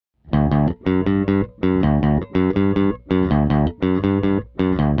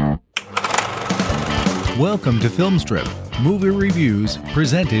Welcome to Filmstrip, movie reviews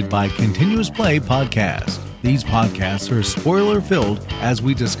presented by Continuous Play Podcast. These podcasts are spoiler-filled as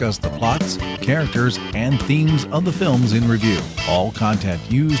we discuss the plots, characters, and themes of the films in review. All content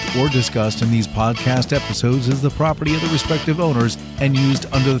used or discussed in these podcast episodes is the property of the respective owners and used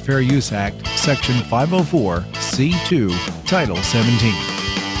under the Fair Use Act, Section 504, C2, Title 17.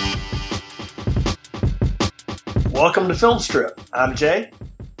 Welcome to Filmstrip. I'm Jay.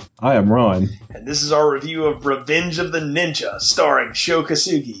 I am Ron. And this is our review of Revenge of the Ninja, starring Sho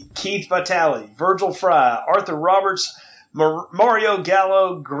Kosugi, Keith Vitale, Virgil Fry, Arthur Roberts, Mario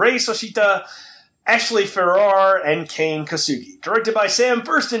Gallo, Grace Oshita, Ashley Farrar, and Kane Kosugi. Directed by Sam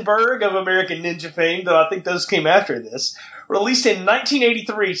Furstenberg of American Ninja fame, though I think those came after this. Released in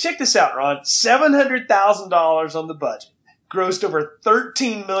 1983. Check this out, Ron. $700,000 on the budget. Grossed over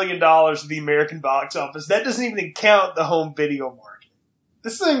 $13 million at the American box office. That doesn't even count the home video market.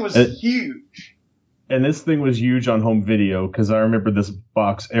 This thing was huge. And this thing was huge on home video because I remember this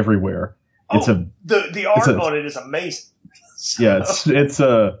box everywhere. The art on it is amazing. So, yeah, it's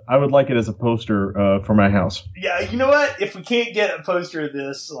I would like it as a poster for my house. Yeah, you know what? If we can't get a poster of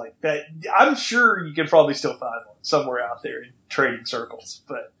this like that, I'm sure you can probably still find one somewhere out there in trading circles.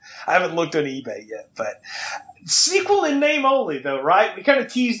 But I haven't looked on eBay yet. But sequel in name only, though, right? We kind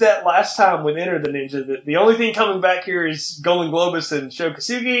of teased that last time with Enter the Ninja. The only thing coming back here is Golan Globus and Sho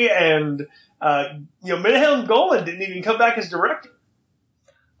Kosugi, and Menahem Golan didn't even come back as director.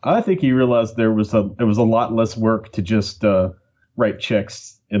 I think he realized there was a lot less work to just write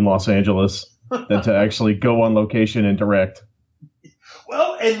checks in Los Angeles than to actually go on location and direct.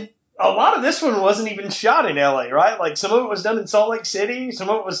 Well, and a lot of this one wasn't even shot in LA, right? Like some of it was done in Salt Lake City, some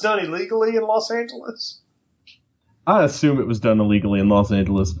of it was done illegally in Los Angeles. I assume it was done illegally in Los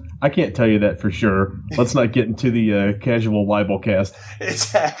Angeles. I can't tell you that for sure. Let's not get into the casual libel cast.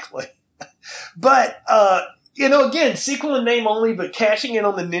 Exactly. But, again, sequel in name only, but cashing in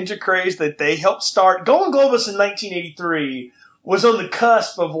on the ninja craze that they helped start. Golan Globus in 1983 was on the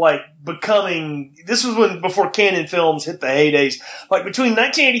cusp of, becoming... This was before Cannon Films hit the heydays. Like, between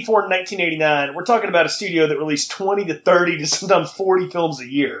 1984 and 1989, we're talking about a studio that released 20 to 30 to sometimes 40 films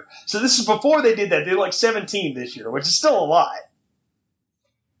a year. So this is before they did that. They did, 17 this year, which is still a lot.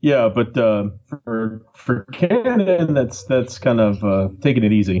 Yeah, but for Cannon, that's kind of taking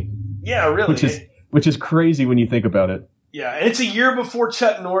it easy. Yeah, really. Which is crazy when you think about it. Yeah, and it's a year before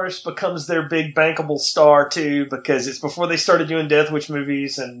Chuck Norris becomes their big bankable star, too, because it's before they started doing Death Wish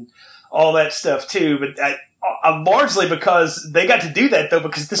movies and all that stuff, too. But largely because they got to do that, though,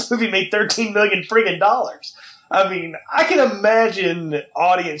 because this movie made $13 million friggin' dollars. I mean, I can imagine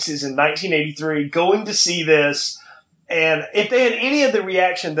audiences in 1983 going to see this, and if they had any of the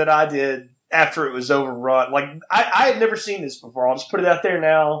reaction that I did after it was overrun, I had never seen this before. I'll just put it out there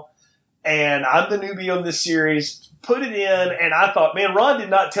now. And I'm the newbie on this series. Put it in, and I thought, man, Ron did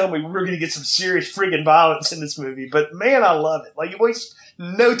not tell me we were going to get some serious friggin' violence in this movie. But, man, I love it. You waste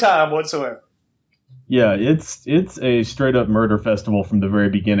no time whatsoever. Yeah, it's a straight-up murder festival from the very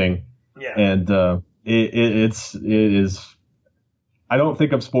beginning. Yeah. And it is... I don't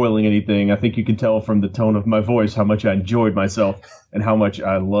think I'm spoiling anything. I think you can tell from the tone of my voice how much I enjoyed myself and how much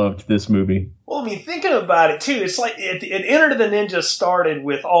I loved this movie. Well, I mean, thinking about it, too, it's like it Enter the Ninja started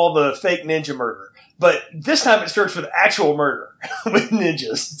with all the fake ninja murder. But this time it starts with actual murder with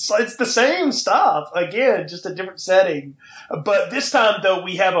ninjas. It's the same stuff. Again, just a different setting. But this time, though,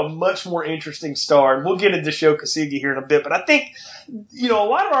 we have a much more interesting star. And we'll get into Sho Kosugi here in a bit. But I think, a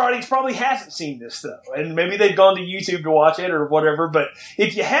lot of our audience probably hasn't seen this, though. And maybe they've gone to YouTube to watch it or whatever. But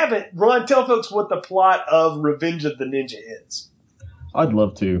if you haven't, Ron, tell folks what the plot of Revenge of the Ninja is. I'd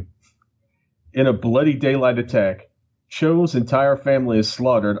love to. In a bloody daylight attack, Cho's entire family is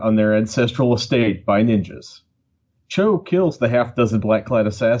slaughtered on their ancestral estate by ninjas. Cho kills the half-dozen black-clad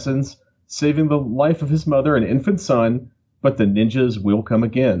assassins, saving the life of his mother and infant son, but the ninjas will come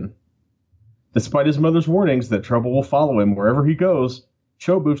again. Despite his mother's warnings that trouble will follow him wherever he goes,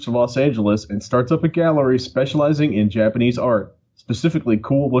 Cho moves to Los Angeles and starts up a gallery specializing in Japanese art, specifically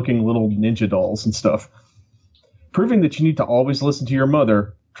cool-looking little ninja dolls and stuff. Proving that you need to always listen to your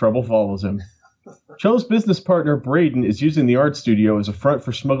mother, trouble follows him. Cho's business partner, Braden, is using the art studio as a front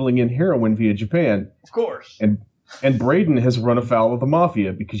for smuggling in heroin via Japan. Of course. And Braden has run afoul of the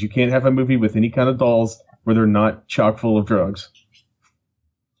mafia because you can't have a movie with any kind of dolls where they're not chock full of drugs.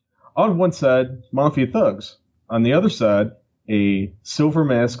 On one side, mafia thugs. On the other side, a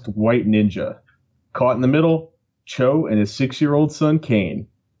silver-masked white ninja. Caught in the middle, Cho and his 6-year-old son, Kane.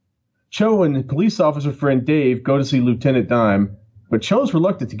 Cho and police officer friend Dave go to see Lieutenant Dime, But Cho's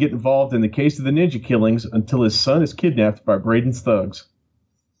reluctant to get involved in the case of the ninja killings until his son is kidnapped by Braden's thugs.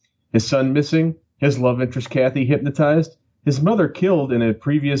 His son missing, his love interest Kathy hypnotized, his mother killed in a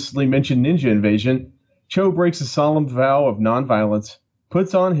previously mentioned ninja invasion, Cho breaks a solemn vow of nonviolence,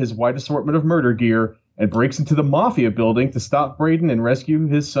 puts on his wide assortment of murder gear, and breaks into the Mafia building to stop Braden and rescue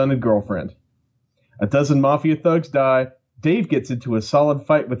his son and girlfriend. A dozen Mafia thugs die. Dave gets into a solid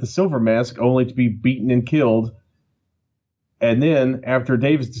fight with the Silver Mask, only to be beaten and killed. And then, after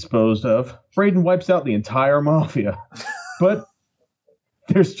Dave is disposed of, Braden wipes out the entire Mafia. But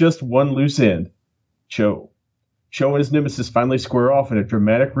there's just one loose end. Cho. Cho and his nemesis finally square off in a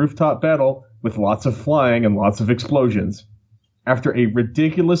dramatic rooftop battle with lots of flying and lots of explosions. After a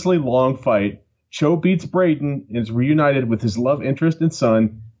ridiculously long fight, Cho beats Braden and is reunited with his love interest and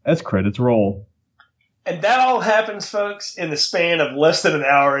son as credits roll. And that all happens, folks, in the span of less than an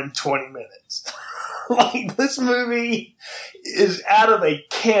hour and 20 minutes. Like, this movie is out of a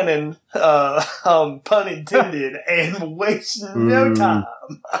cannon, pun intended, and wastes no time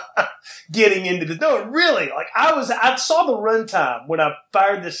getting into this. No, really, like, I saw the runtime when I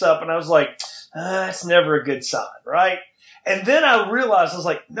fired this up, and I was like, that's never a good sign, right? And then I realized, I was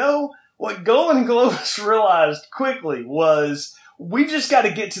like, no, what Golan Globus realized quickly was, we just got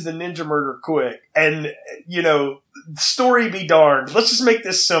to get to the ninja murder quick. And, story be darned. Let's just make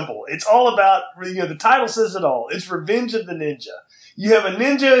this simple. It's all about, the title says it all. It's Revenge of the Ninja. You have a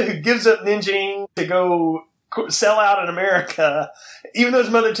ninja who gives up ninjing to go sell out in America, even though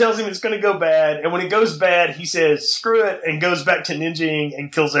his mother tells him it's going to go bad. And when it goes bad, he says, screw it, and goes back to ninjing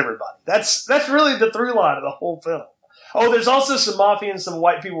and kills everybody. That's really the through line of the whole film. Oh, there's also some mafia and some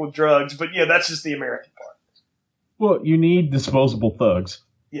white people with drugs, but that's just the American part. Well, you need disposable thugs.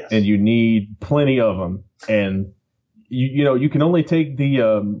 Yes. And you need plenty of them. And, you can only take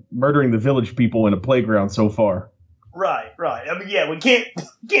the murdering the village people in a playground so far. Right. I mean, yeah, we can't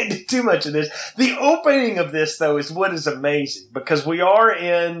do too much of this. The opening of this, though, is what is amazing, because we are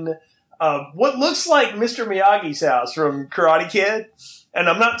in what looks like Mr. Miyagi's house from Karate Kid. And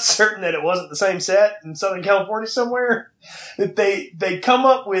I'm not certain that it wasn't the same set in Southern California somewhere. That they come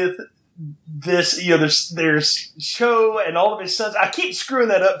up with this, there's Cho and all of his sons. I keep screwing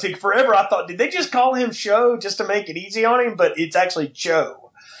that up too. Forever I thought, did they just call him Cho just to make it easy on him? But it's actually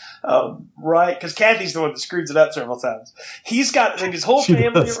Cho. Right? Because Kathy's the one that screws it up several times. He's got his whole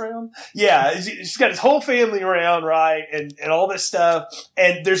family around. Yeah, he's got his whole family around, right? And all this stuff.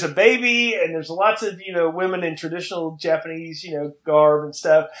 And there's a baby, and there's lots of, women in traditional Japanese, garb and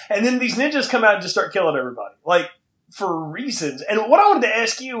stuff. And then these ninjas come out and just start killing everybody. Like, for reasons. And what I wanted to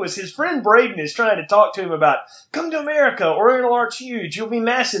ask you was, his friend Braden is trying to talk to him about, come to America, Oriental Art's huge, you'll be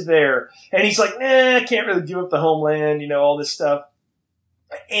massive there. And he's like, I can't really give up the homeland, all this stuff.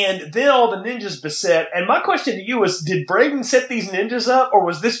 And then all the ninjas beset. And my question to you was, did Braden set these ninjas up, or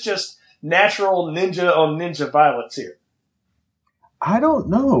was this just natural ninja on ninja violence here? I don't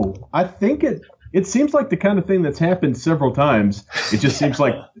know. I think it seems like the kind of thing that's happened several times. It just seems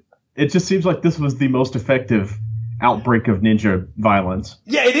like this was the most effective outbreak of ninja violence.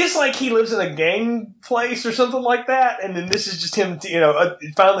 Yeah, it is like he lives in a gang place or something like that, and then this is just him,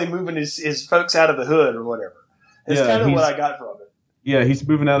 finally moving his folks out of the hood or whatever. It's kind of what I got from it. Yeah, he's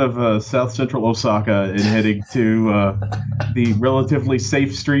moving out of South Central Osaka and heading to the relatively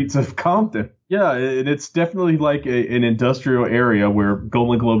safe streets of Compton. Yeah, and it's definitely like an industrial area where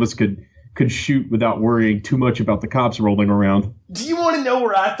Golan Globus could shoot without worrying too much about the cops rolling around. Do you want to know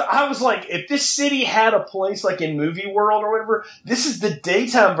where I was like, if this city had a place like in Movie World or whatever, this is the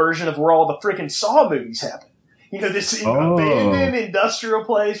daytime version of where all the freaking Saw movies happen. This abandoned industrial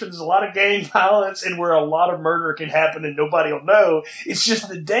place where there's a lot of gang violence and where a lot of murder can happen and nobody will know. It's just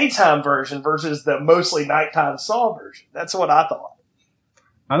the daytime version versus the mostly nighttime Saw version. That's what I thought.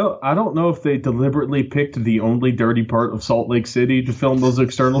 I don't know if they deliberately picked the only dirty part of Salt Lake City to film those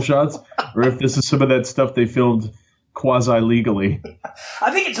external shots, or if this is some of that stuff they filmed quasi-legally. I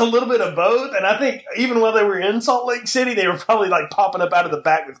think it's a little bit of both, and I think even while they were in Salt Lake City, they were probably like popping up out of the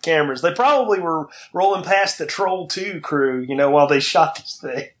back with cameras. They probably were rolling past the Troll 2 crew, while they shot this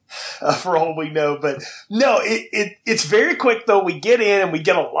thing. For all we know, but no, it's very quick though. We get in and we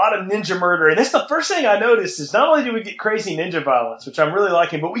get a lot of ninja murder, and that's the first thing I noticed is not only do we get crazy ninja violence, which I'm really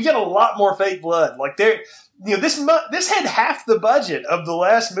liking, but we get a lot more fake blood. Like this had half the budget of the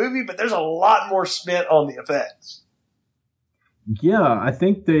last movie, but there's a lot more spent on the effects. Yeah, I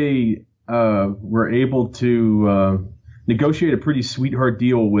think they were able to negotiate a pretty sweetheart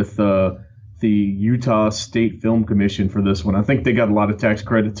deal with the Utah State Film Commission for this one. I think they got a lot of tax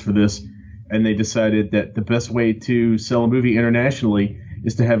credits for this, and they decided that the best way to sell a movie internationally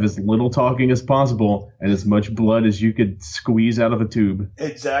is to have as little talking as possible and as much blood as you could squeeze out of a tube.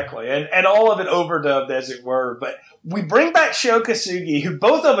 Exactly. And all of it overdubbed, as it were. But we bring back Sho Kosugi, who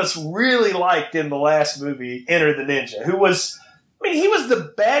both of us really liked in the last movie, Enter the Ninja, who was, I mean, he was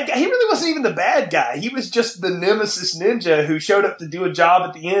the bad guy. He really wasn't even the bad guy. He was just the nemesis ninja who showed up to do a job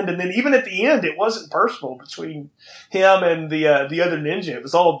at the end. And then even at the end, it wasn't personal between him and the other ninja. It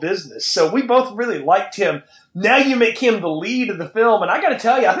was all business. So we both really liked him. Now you make him the lead of the film, and I got to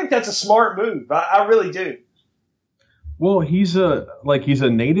tell you, I think that's a smart move. I really do. Well, he's a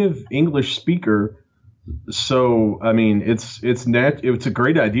native English speaker, so I mean, it's a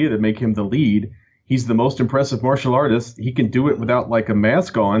great idea to make him the lead. He's the most impressive martial artist. He can do it without like a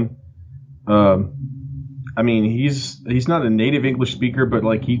mask on. I mean, he's not a native English speaker, but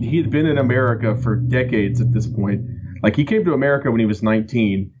like he had been in America for decades at this point. Like he came to America when he was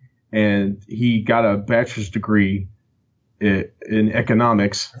 19. And he got a bachelor's degree in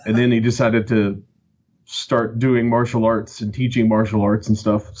economics, and then he decided to start doing martial arts and teaching martial arts and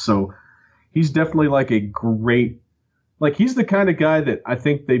stuff. So he's definitely like a great, like he's the kind of guy that I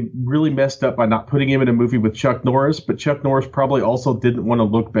think they really messed up by not putting him in a movie with Chuck Norris, but Chuck Norris probably also didn't want to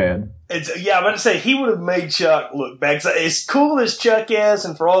look bad. I'm about to say, he would have made Chuck look bad. As cool as Chuck is,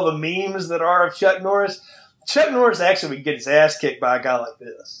 and for all the memes that are of Chuck Norris actually would get his ass kicked by a guy like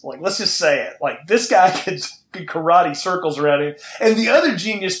this. Like, let's just say it. Like, this guy could karate circles around him. And the other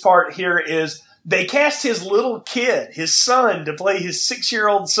genius part here is they cast his little kid, his son, to play his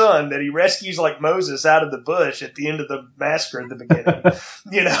 6-year-old son that he rescues like Moses out of the bush at the end of the massacre at the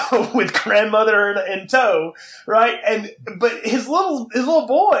beginning, with grandmother in tow, right? But his little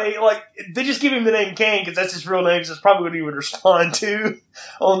boy, like, they just give him the name Kane because that's his real name, because that's probably what he would respond to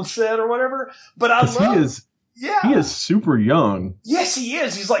on set or whatever. But I love... He is super young. Yes, he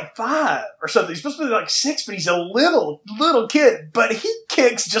is. He's like 5 or something. He's supposed to be like 6, but he's a little kid. But he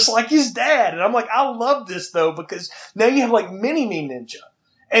kicks just like his dad. And I'm like, I love this, though, because now you have like Mini-Me Ninja.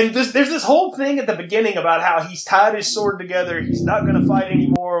 And there's this whole thing at the beginning about how he's tied his sword together. He's not going to fight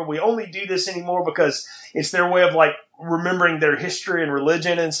anymore. We only do this anymore because it's their way of like remembering their history and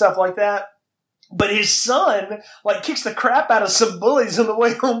religion and stuff like that. But his son, like, kicks the crap out of some bullies on the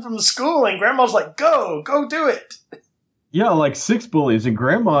way home from school, and Grandma's like, go do it. Yeah, like 6 bullies, and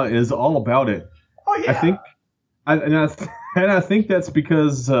Grandma is all about it. Oh, yeah. I think that's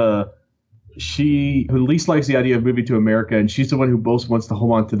because she who least likes the idea of moving to America, and she's the one who most wants to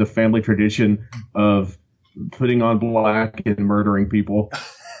hold on to the family tradition of putting on black and murdering people.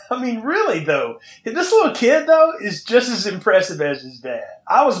 I mean, really, though, this little kid, though, is just as impressive as his dad.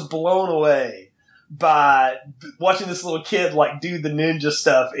 I was blown away by watching this little kid like do the ninja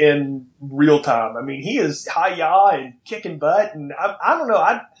stuff in real time. I mean, he is hi-ya and kicking butt, and I don't know.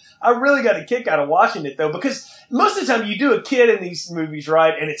 I really got a kick out of watching it, though, because most of the time you do a kid in these movies,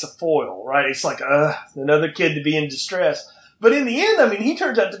 right, and it's a foil, right? It's like, another kid to be in distress. But in the end, I mean, he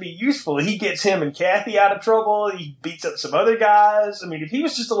turns out to be useful. He gets him and Kathy out of trouble. He beats up some other guys. I mean, if he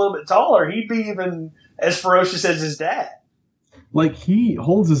was just a little bit taller, he'd be even as ferocious as his dad. Like, he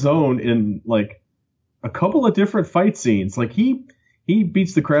holds his own in, like, a couple of different fight scenes. Like, he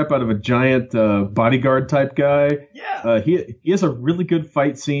beats the crap out of a giant bodyguard type guy. Yeah. He has a really good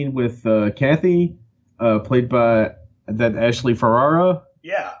fight scene with Kathy, played by that Ashley Ferrara.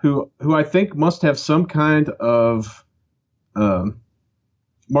 Yeah. Who I think must have some kind of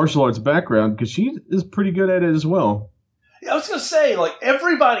martial arts background, because she is pretty good at it as well. Yeah, I was going to say, like,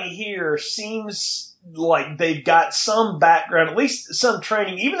 everybody here seems like they've got some background, at least some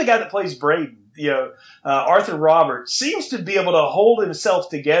training. Even the guy that plays Braden, Arthur Roberts, seems to be able to hold himself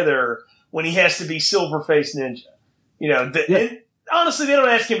together when he has to be Silver-Faced Ninja. And honestly, they don't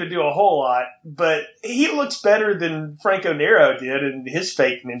ask him to do a whole lot, but he looks better than Franco Nero did in his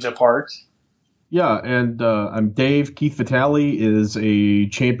fake ninja parts. Yeah, and I'm Dave. Keith Vitale is a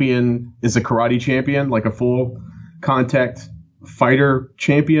karate champion, like a full contact fighter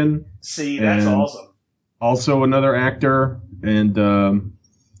champion. See, that's awesome. Also another actor and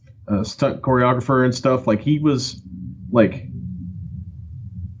stunt choreographer and stuff. Like, he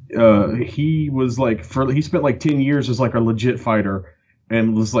spent like 10 years as like a legit fighter,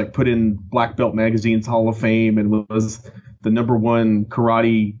 and was like put in Black Belt Magazine's Hall of Fame, and was the #1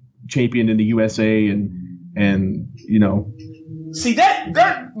 karate champion in the USA, and See,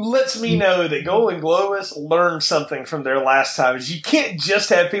 that lets me know that Golden Globus learned something from their last time. Is you can't just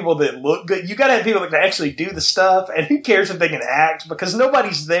have people that look good. You got to have people that can actually do the stuff. And who cares if they can act? Because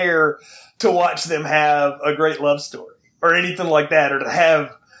nobody's there to watch them have a great love story or anything like that, or to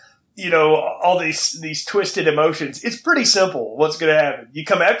have, all these twisted emotions. It's pretty simple what's going to happen. You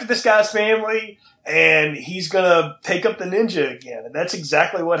come after this guy's family, and he's going to take up the ninja again. And that's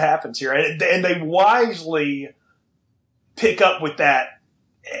exactly what happens here. And they wisely pick up with that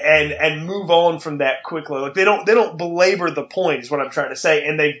and move on from that quickly. Like they don't belabor the point is what I'm trying to say.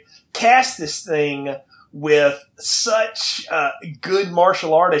 And they've cast this thing with such good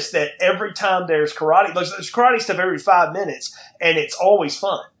martial artists that every time there's there's karate stuff every 5 minutes, and it's always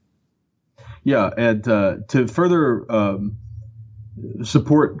fun. Yeah, and to further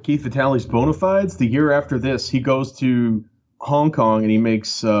support Keith Vitale's bona fides, the year after this, he goes to Hong Kong and he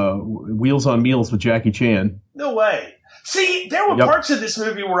makes Wheels on Meals with Jackie Chan. No way. See, there were parts of this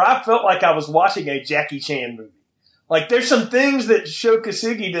movie where I felt like I was watching a Jackie Chan movie. Like, there's some things that Sho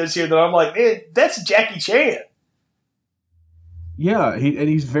Kosugi does here that I'm like, man, that's Jackie Chan. Yeah,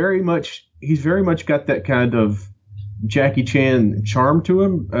 he's very much got that kind of Jackie Chan charm to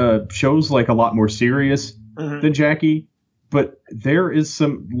him. Shows like a lot more serious than Jackie, but there is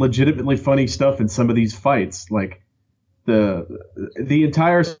some legitimately funny stuff in some of these fights. Like the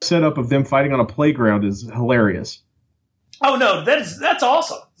entire setup of them fighting on a playground is hilarious. Oh no, that's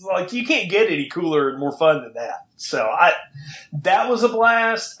awesome. Like, you can't get any cooler and more fun than that. So that was a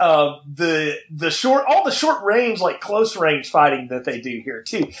blast. All the short range, like close range fighting that they do here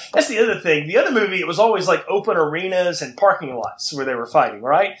too. That's the other thing. The other movie, it was always like open arenas and parking lots where they were fighting,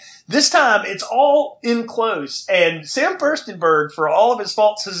 right? This time it's all in close, and Sam Furstenberg, for all of his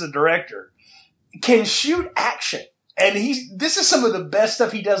faults as a director, can shoot action. And this is some of the best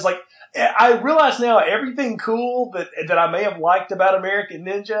stuff he does. Like, I realize now everything cool that I may have liked about American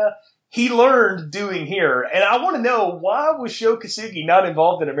Ninja, he learned doing here. And I want to know, why was Sho Kosugi not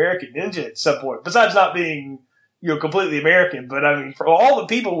involved in American Ninja at some point? Besides not being, completely American. But I mean, for all the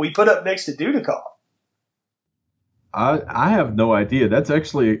people we put up next to Dudikoff. I have no idea. That's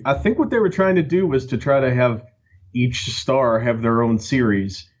actually, I think what they were trying to do was to try to have each star have their own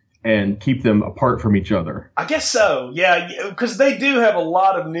series and keep them apart from each other. I guess so, yeah, because they do have a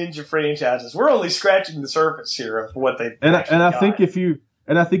lot of ninja franchises. We're only scratching the surface here of what they. I think if you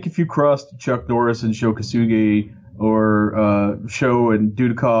crossed Chuck Norris and Sho Kosugi, or Sho and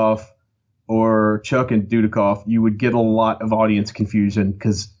Dudikoff, or Chuck and Dudikoff, you would get a lot of audience confusion,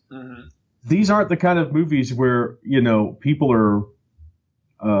 because these aren't the kind of movies where people are.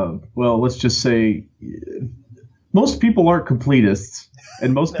 Let's just say most people aren't completists.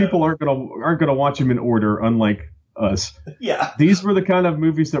 And most people aren't gonna watch them in order, unlike us. Yeah, these were the kind of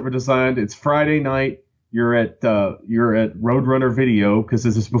movies that were designed. It's Friday night. You're at Roadrunner Video, because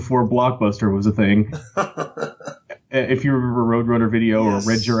this is before Blockbuster was a thing. If you remember Roadrunner Video, or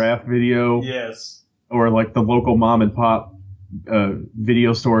Red Giraffe Video, yes, or like the local mom and pop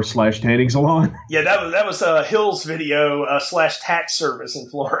video store / tanning salon. Yeah, that was Hills Video / tax service in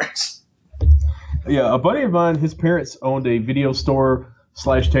Florence. Yeah, a buddy of mine, his parents owned a video store /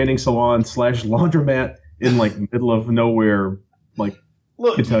 tanning salon / laundromat in like middle of nowhere, like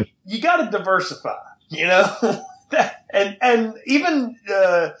Look, Kentucky. You got to diversify, and even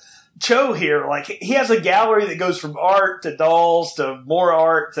Cho here, like, he has a gallery that goes from art to dolls to more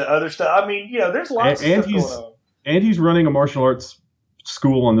art to other stuff. I mean, there's lots of stuff going on. And he's running a martial arts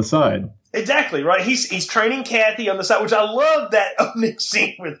school on the side. Exactly, right. He's training Kathy on the side, which I love that opening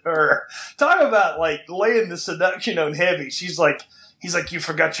scene with her. Talk about like laying the seduction on heavy. He's like, you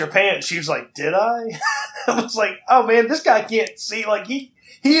forgot your pants. She was like, did I? I was like, oh man, this guy can't see. Like he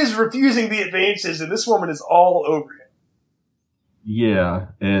is refusing the advances, and this woman is all over him. Yeah,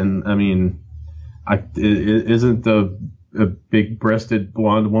 and I mean, isn't a big-breasted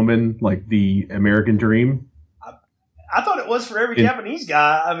blonde woman like the American dream? I thought it was for every Japanese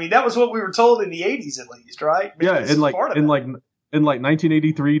guy. I mean, that was what we were told in the 80s, at least, right? Yeah, in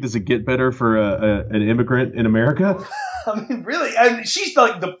 1983, does it get better for an immigrant in America? I mean, really, and she's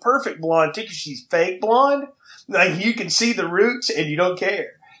like the perfect blonde too, because she's fake blonde. Like, you can see the roots and you don't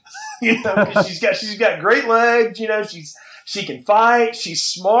care, because she's got great legs. She can fight. She's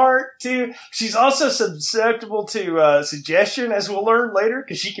smart too. She's also susceptible to suggestion, as we'll learn later,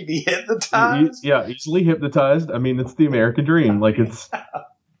 because she can be hypnotized. Yeah, easily hypnotized. I mean, it's the American dream. Like, it's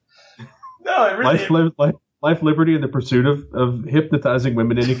no, it really. Life, liberty, and the pursuit of hypnotizing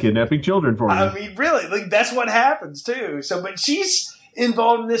women into kidnapping children for you. I mean, really, like, that's what happens too. So, but she's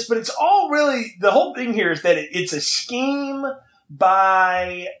involved in this, but it's all really, the whole thing here is that it's a scheme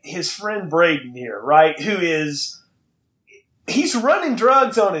by his friend Braden here, right? He's running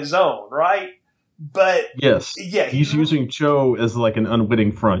drugs on his own, right? But yes, yeah, he's using Cho as like an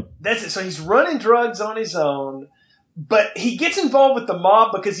unwitting front. That's it. So he's running drugs on his own. But he gets involved with the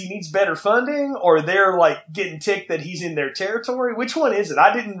mob because he needs better funding, or they're like getting ticked that he's in their territory. Which one is it?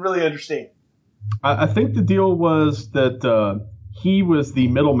 I didn't really understand. I think the deal was that he was the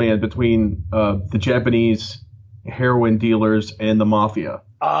middleman between the Japanese heroin dealers and the mafia.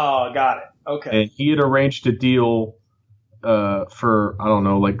 Oh, got it. Okay. And he had arranged a deal for, I don't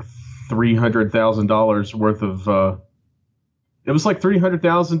know, like $300,000 worth of. It was like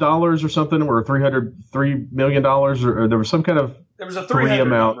 $300,000 or something, or $3 million, or there was some kind of. There was a 300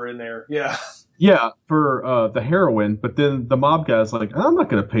 number in there. Yeah. Yeah, for the heroin. But then the mob guy's like, I'm not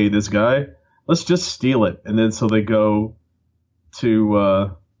going to pay this guy. Let's just steal it. And then so they go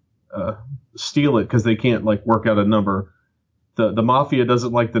to steal it because they can't like work out a number. The mafia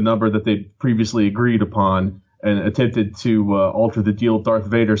doesn't like the number that they previously agreed upon and attempted to alter the deal Darth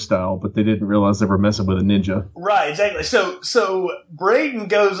Vader style, but they didn't realize they were messing with a ninja. Right, exactly. So Braden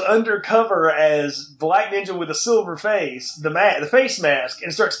goes undercover as Black Ninja with a silver face, the face mask,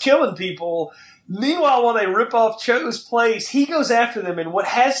 and starts killing people. Meanwhile, while they rip off Cho's place, he goes after them in what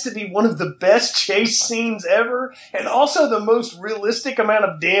has to be one of the best chase scenes ever, and also the most realistic amount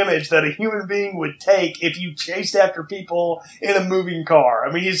of damage that a human being would take if you chased after people in a moving car.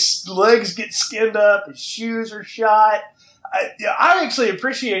 I mean, his legs get skinned up, his shoes are shot. I actually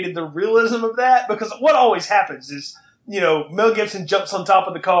appreciated the realism of that, because what always happens is, Mel Gibson jumps on top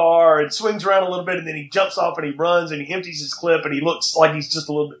of the car and swings around a little bit, and then he jumps off and he runs and he empties his clip and he looks like he's just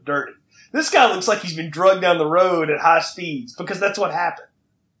a little bit dirty. This guy looks like he's been drugged down the road at high speeds, because that's what happened.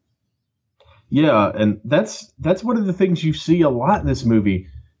 Yeah, and that's one of the things you see a lot in this movie.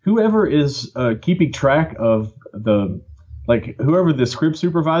 Whoever is keeping track of whoever the script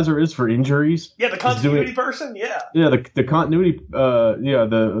supervisor is for injuries. Yeah, the continuity person. Yeah. Yeah, the continuity.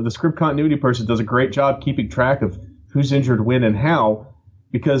 The script continuity person does a great job keeping track of who's injured when and how,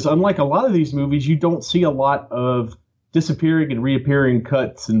 because unlike a lot of these movies, you don't see a lot of disappearing and reappearing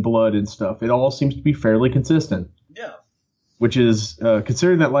cuts and blood and stuff. It all seems to be fairly consistent. Yeah. Which is,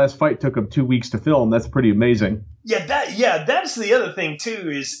 considering that last fight took them 2 weeks to film, that's pretty amazing. That's the other thing too,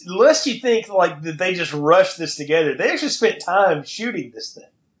 is lest you think like that they just rushed this together, they actually spent time shooting this thing.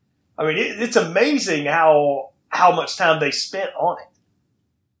 I mean, it's amazing how much time they spent on it.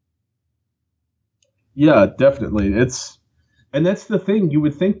 Yeah, definitely. And that's the thing. You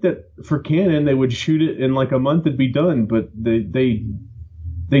would think that for Canon they would shoot it in like a month and be done, but they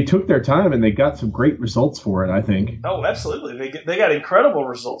took their time and they got some great results for it, I think. Oh, absolutely. They got incredible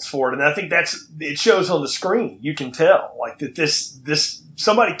results for it, and I think it shows on the screen. You can tell like that this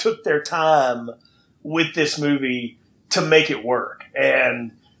somebody took their time with this movie to make it work.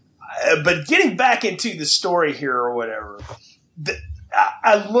 And but getting back into the story here or whatever,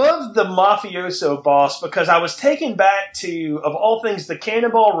 I love the mafioso boss, because I was taken back to, of all things, the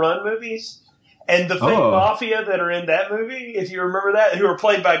Cannonball Run movies and the fake mafia that are in that movie, if you remember that, who are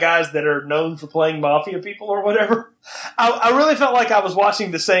played by guys that are known for playing mafia people or whatever. I really felt like I was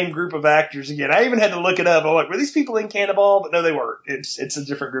watching the same group of actors again. I even had to look it up. I'm like, were these people in Cannonball? But no, they weren't. It's a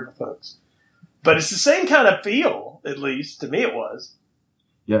different group of folks. But it's the same kind of feel, at least. To me it was.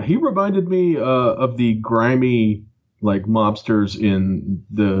 Yeah, he reminded me of the grimy like mobsters in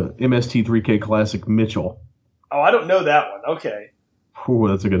the MST3K classic Mitchell. Oh, I don't know that one. Okay. Ooh,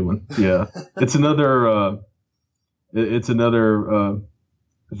 that's a good one. Yeah. It's another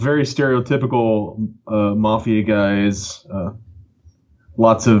very stereotypical mafia guys,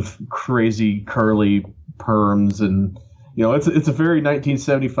 lots of crazy curly perms, and it's a very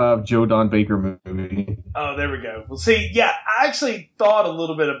 1975 Joe Don Baker movie. Oh, there we go. Well, see, yeah, I actually thought a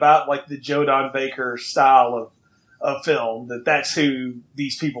little bit about like the Joe Don Baker style of film, that's who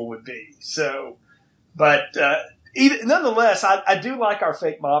these people would be. So, but nonetheless, I do like our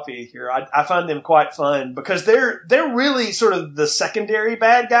fake mafia here. I find them quite fun, because they're really sort of the secondary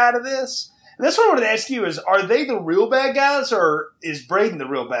bad guy to this. And that's what I wanted to ask you is, are they the real bad guys, or is Braden the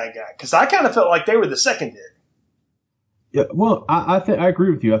real bad guy? Because I kind of felt like they were the secondary. Yeah, well, I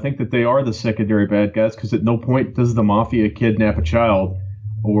agree with you. I think that they are the secondary bad guys, because at no point does the mafia kidnap a child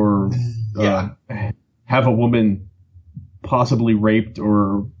or have a woman possibly raped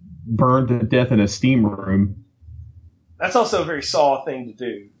or burned to death in a steam room. That's also a very Saw thing to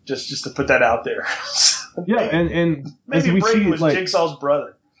do, just to put that out there. Yeah, and maybe as we Braden see, was like, Jigsaw's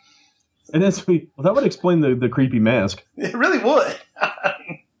brother. And that would explain the creepy mask. It really would.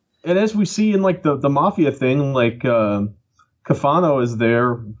 And as we see in like the mafia thing, like Cafano is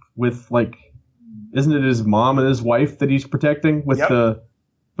there with like, isn't it his mom and his wife that he's protecting with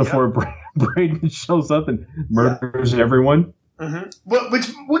before Braden shows up and murders everyone. Mm-hmm. Well, which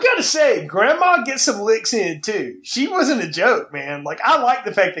we got to say, Grandma gets some licks in too. She wasn't a joke, man. Like, I like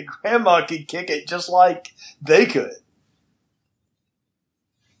the fact that Grandma could kick it just like they could.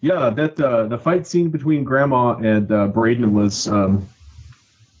 Yeah, that the fight scene between Grandma and Braden was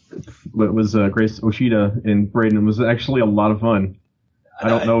was Grace Oshida in Braden was actually a lot of fun. I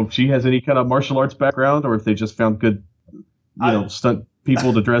don't know if she has any kind of martial arts background or if they just found good, stunt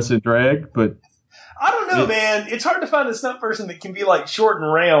people to dress in drag, but I don't know, man. It's hard to find a stunt person that can be like short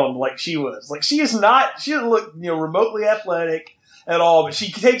and round like she was. Like she doesn't look, remotely athletic at all, but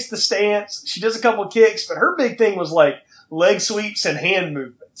she takes the stance. She does a couple of kicks, but her big thing was like leg sweeps and hand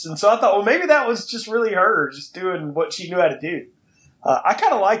movements. And so I thought, well, maybe that was just really her just doing what she knew how to do. I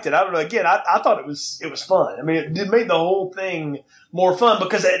kind of liked it. I don't know. Again, I thought it was fun. I mean, it made the whole thing more fun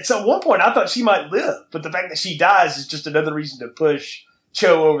because at one point I thought she might live, but the fact that she dies is just another reason to push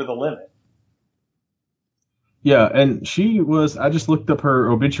Cho over the limit. Yeah, and she was. I just looked up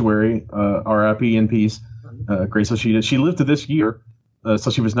her obituary. R.I.P. in peace, Grace Oshida. She lived to this year, so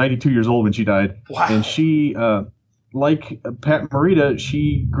she was 92 years old when she died. Wow. And she, like Pat Morita,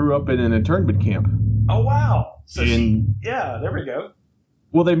 she grew up in an internment camp. Oh wow! So there we go.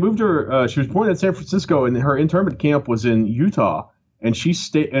 Well, they moved her. She was born in San Francisco, and her internment camp was in Utah. And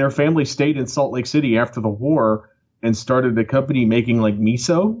her family stayed in Salt Lake City after the war and started a company making like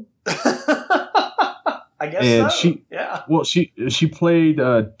miso. I guess so. Well, she played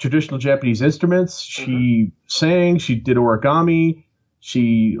traditional Japanese instruments. She sang. She did origami.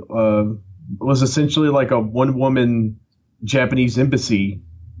 She was essentially like a one-woman Japanese embassy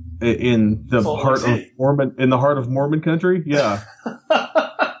in the heart of Mormon country. Yeah.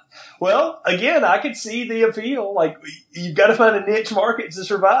 Well, again, I could see the appeal. Like, you've got to find a niche market to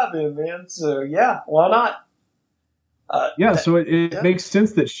survive in, man. So, yeah, why not? So it makes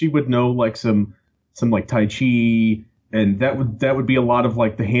sense that she would know like some like Tai Chi, and that would be a lot of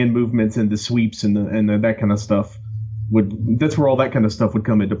like the hand movements and the sweeps and that kind of stuff. That's where all that kind of stuff would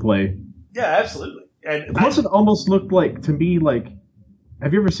come into play. Yeah, absolutely. And plus, it almost looked like to me like.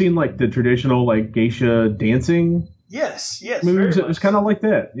 Have you ever seen like the traditional like geisha dancing? Yes, moves. It was kind of like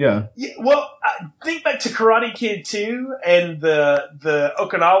that. Yeah. Well, I think back to Karate Kid 2 and the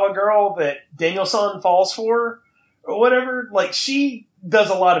Okinawa girl that Daniel-san falls for or whatever. Like she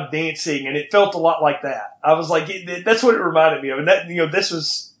does a lot of dancing, and it felt a lot like that. I was like, that's what it reminded me of. And that this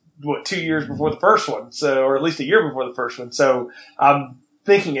was 2 years before the first one, or at least a year before the first one. So I'm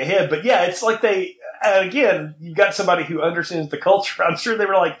thinking ahead, but yeah, it's like again, you've got somebody who understands the culture. I'm sure they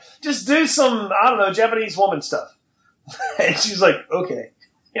were like, just do some, I don't know, Japanese woman stuff. And she's like, okay.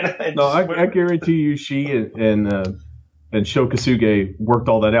 I guarantee you she and Sho Kosuge worked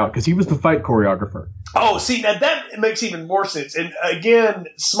all that out because he was the fight choreographer. Oh, see, now that makes even more sense. And again,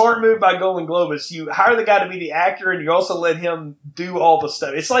 smart move by Golden Globus. You hire the guy to be the actor and you also let him do all the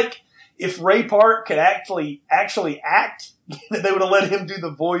stuff. It's like if Ray Park could actually act, they would have let him do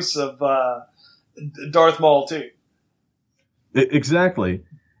the voice of Darth Maul too. Exactly.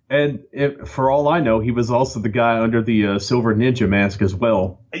 And for all I know, he was also the guy under the silver ninja mask as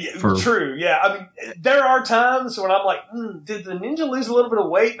well. True, yeah. I mean, there are times when I'm like, did the ninja lose a little bit of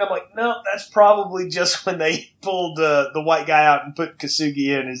weight? And I'm like, no, that's probably just when they pulled the white guy out and put Kosugi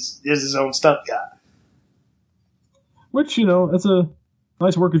in as his own stunt guy. Which, it's a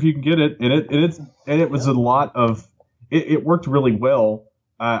nice work if you can get it. And it was a lot of it worked really well.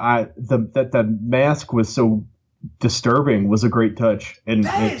 That mask was so disturbing was a great touch. And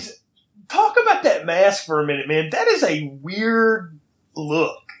talk about that mask for a minute, man. That is a weird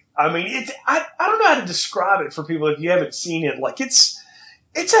look. I mean, I don't know how to describe it for people if you haven't seen it. Like it's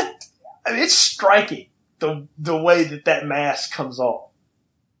striking the way that mask comes off.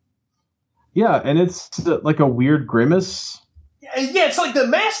 Yeah, and it's like a weird grimace. Yeah, it's like the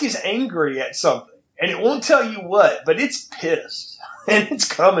mask is angry at something, and it won't tell you what, but it's pissed, and it's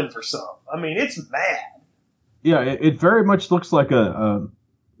coming for some. I mean, it's mad. Yeah, it very much looks like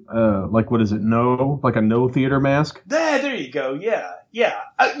like what is it? Like a No theater mask. There you go. Yeah.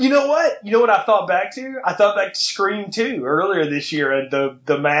 You know what? You know what I thought back to? I thought back to Scream 2 earlier this year, and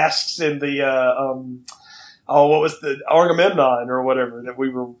the masks and the what was the Agamemnon or whatever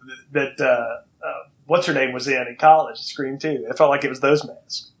what's her name was in college? Scream 2. It felt like it was those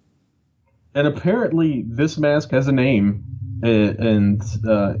masks. And apparently, this mask has a name. And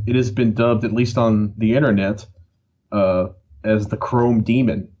it has been dubbed, at least on the internet, as the Chrome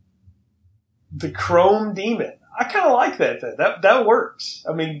Demon. The Chrome Demon. I kind of like that. That works.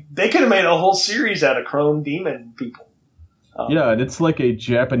 I mean, they could have made a whole series out of Chrome Demon people. Yeah, and it's like a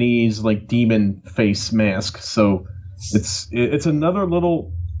Japanese like demon face mask. So it's another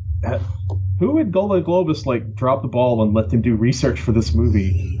little. Who had Golden Globus drop the ball and let them do research for this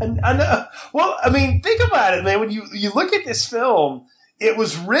movie? I know. Well, I mean, think about it, man. When you look at this film, it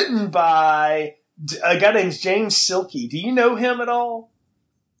was written by a guy named James Silke. Do you know him at all?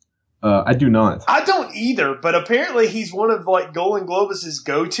 I do not. I don't either, but apparently he's one of like Golan Globus's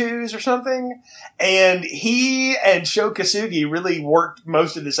go-tos or something. And he and Sho Kosugi really worked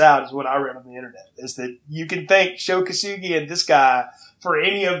most of this out, is what I read on the internet. Is that you can thank Sho Kosugi and this guy for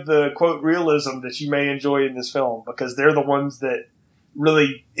any of the quote realism that you may enjoy in this film, because they're the ones that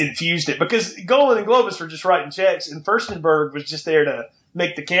really infused it. Because Golan and Globus were just writing checks, and Furstenberg was just there to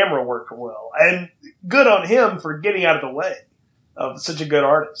make the camera work well. And good on him for getting out of the way of such a good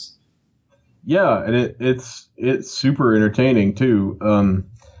artist. Yeah, and it's super entertaining too, and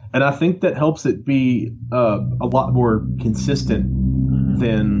I think that helps it be a lot more consistent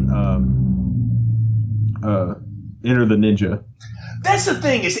than Enter the Ninja. That's the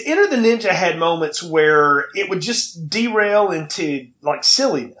thing, is Enter the Ninja had moments where it would just derail into like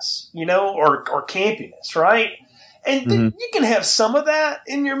silliness, or campiness, right? And you can have some of that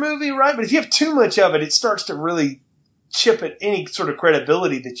in your movie, right? But if you have too much of it, it starts to really chip at any sort of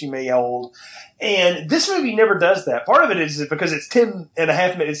credibility that you may hold. And this movie never does that. Part of it is because it's 10 and a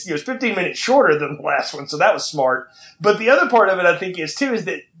half minutes, it's 15 minutes shorter than the last one, so that was smart. But the other part of it, I think, is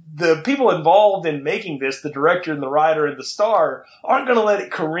that the people involved in making this, the director and the writer and the star, aren't going to let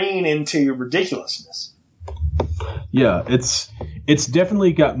it careen into ridiculousness. Yeah, it's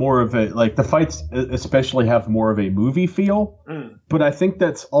definitely got more of a, like, the fights especially have more of a movie feel, but I think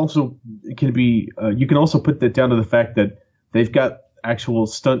that's also can be you can also put that down to the fact that they've got actual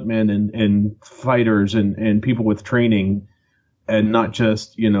stuntmen and fighters and people with training, and not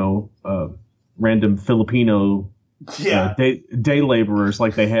just random Filipino day laborers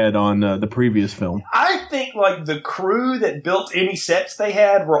like they had on the previous film. I think like the crew that built any sets they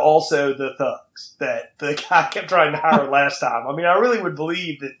had were also the thugs that the guy kept trying to hire last time. I mean, I really would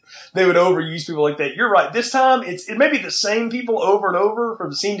believe that they would overuse people like that. You're right. This time it may be the same people over and over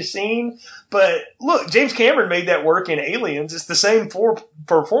from scene to scene, but look, James Cameron made that work in Aliens. It's the same four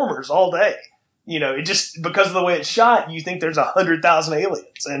performers all day. It just, because of the way it's shot, you think there's 100,000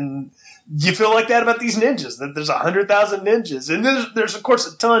 aliens, and you feel like that about these ninjas, that there's 100,000 ninjas. And there's of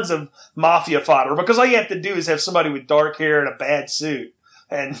course tons of mafia fodder, because all you have to do is have somebody with dark hair and a bad suit,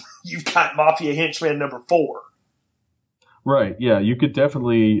 and you've got Mafia Henchman number 4. Right, yeah, you could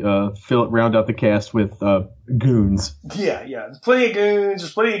definitely round out the cast with goons. Yeah, there's plenty of goons,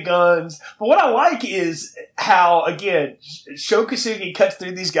 there's plenty of guns. But what I like is how, again, Sho Kosugi cuts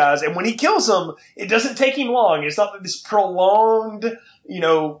through these guys, and when he kills them, it doesn't take him long. It's not like this prolonged,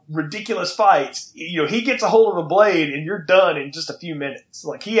 ridiculous fights. He gets a hold of a blade, and you're done in just a few minutes.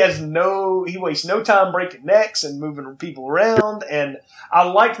 Like, he wastes no time breaking necks and moving people around, and I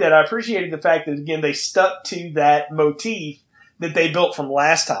liked that. I appreciated the fact that, again, they stuck to that motif that they built from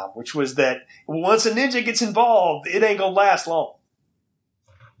last time, which was that once a ninja gets involved, it ain't gonna last long.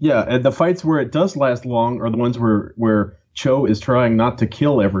 Yeah, and the fights where it does last long are the ones where Cho is trying not to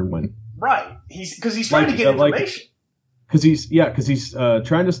kill everyone. Right, because he's trying to get information. Because he's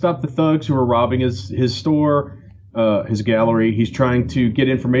trying to stop the thugs who are robbing his store, his gallery. He's trying to get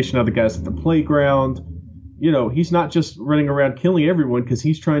information out of the guys at the playground. He's not just running around killing everyone, because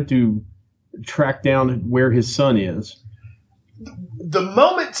he's trying to track down where his son is. The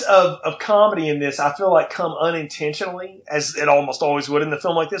moments of comedy in this, I feel like, come unintentionally, as it almost always would in a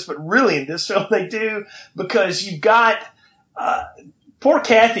film like this, but really in this film they do, because you've got poor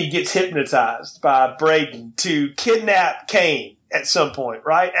Kathy gets hypnotized by Braden to kidnap Kane at some point,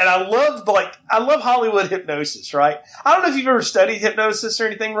 right? And I love Hollywood hypnosis, right? I don't know if you've ever studied hypnosis or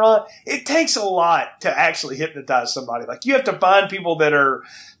anything, Ron. It takes a lot to actually hypnotize somebody. Like, you have to find people that are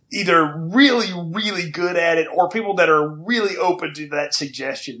either really, really good at it, or people that are really open to that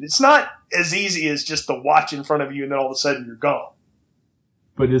suggestion. It's not as easy as just the watch in front of you and then all of a sudden you're gone.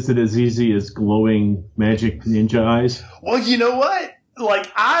 But is it as easy as glowing magic ninja eyes? Well, you know what? Like,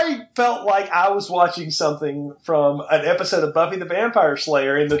 I felt like I was watching something from an episode of Buffy the Vampire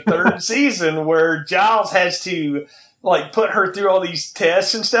Slayer in the 3rd season, where Giles has to, like, put her through all these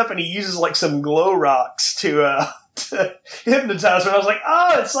tests and stuff, and he uses, like, some glow rocks to hypnotize her. And I was like,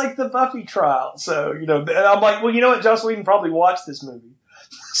 oh, it's like the Buffy trial. So, and I'm like, well, you know what? Joss Whedon probably watched this movie.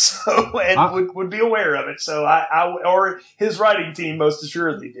 Would be aware of it. So or his writing team most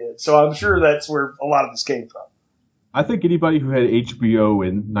assuredly did. So I'm sure that's where a lot of this came from. I think anybody who had HBO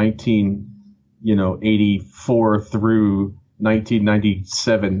in 1984 through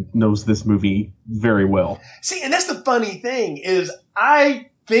 1997 knows this movie very well. See, and that's the funny thing, is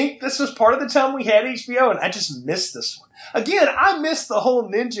I think this was part of the time we had HBO, and I just missed this one. Again, I missed the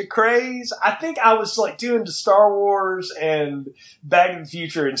whole ninja craze. I think I was like doing to Star Wars and Back to the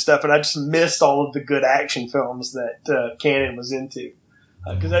Future and stuff, and I just missed all of the good action films that Cannon was into.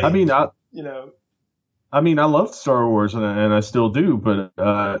 I mean, I loved Star Wars, and I still do, but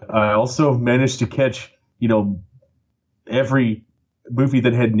I also managed to catch, every movie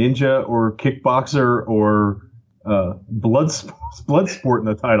that had ninja or kickboxer or blood sport in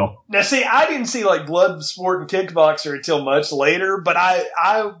the title. Now, see, I didn't see like blood sport and kickboxer until much later, but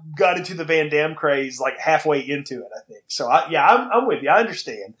I got into the Van Damme craze like halfway into it, I think. So I'm with you. I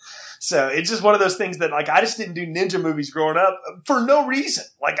understand. So it's just one of those things that like I just didn't do ninja movies growing up for no reason.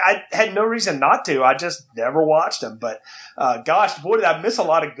 Like I had no reason not to. I just never watched them. But gosh, boy, did I miss a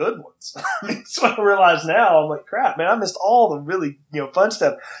lot of good ones. I mean, that's what I realize now. I'm like, crap, man, I missed all the really fun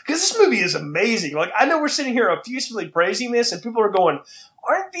stuff because this movie is amazing. Like I know we're sitting here effusively praising this, and people are going,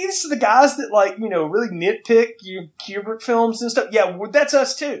 aren't these the guys that like really nitpick Kubrick films and stuff? Yeah, well, that's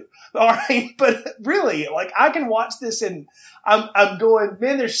us too. All right, but really, like I can watch this and I'm going,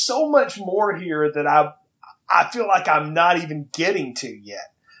 man, there's so much more here that I feel like I'm not even getting to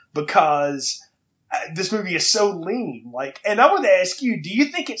yet because this movie is so lean. Like, and I want to ask you, do you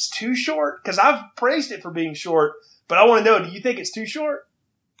think it's too short? Because I've praised it for being short, but I want to know, do you think it's too short?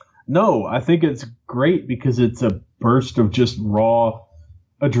 No, I think it's great because it's a burst of just raw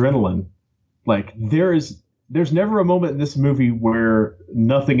adrenaline. Like there's never a moment in this movie where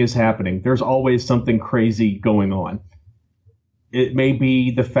nothing is happening. There's always something crazy going on. It may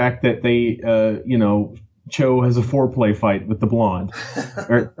be the fact that they, Cho has a foreplay fight with the blonde.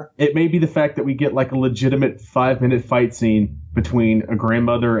 Or it may be the fact that we get like a legitimate 5-minute fight scene between a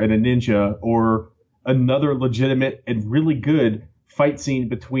grandmother and a ninja, or another legitimate and really good fight scene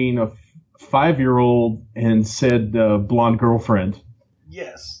between a 5-year-old and said blonde girlfriend.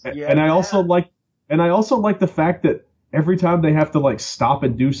 Yes. Yeah, and I also like the fact that every time they have to like stop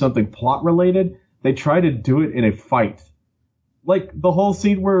and do something plot related, they try to do it in a fight. Like the whole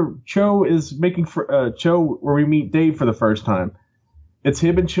scene where Cho is making where we meet Dave for the first time. It's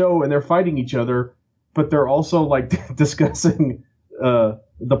him and Cho, and they're fighting each other, but they're also like discussing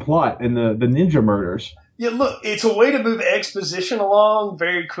the plot and the ninja murders. Yeah, look, it's a way to move exposition along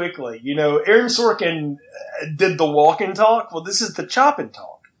very quickly. Aaron Sorkin did the walk and talk. Well, this is the chop and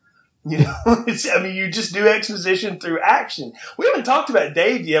talk. You just do exposition through action. We haven't talked about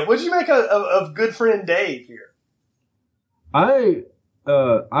Dave yet. What did you make of good friend Dave here? I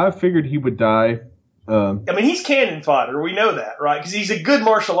figured he would die. He's cannon fodder. We know that, right? Because he's a good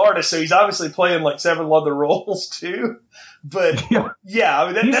martial artist, so he's obviously playing like several other roles too. But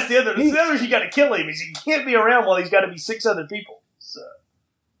yeah, that's the other. The other, you got to kill him. He can't be around while he's got to be 6 other people. So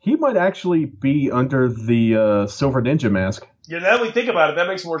he might actually be under the Silver Ninja mask. Yeah, now that we think about it, that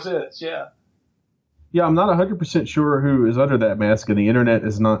makes more sense. Yeah. Yeah, I'm not 100% sure who is under that mask, and the internet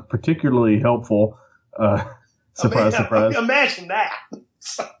is not particularly helpful. Surprise. Imagine that.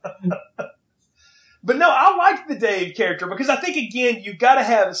 But no, I like the Dave character because I think, again, you've got to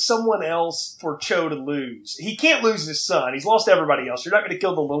have someone else for Cho to lose. He can't lose his son. He's lost everybody else. You're not going to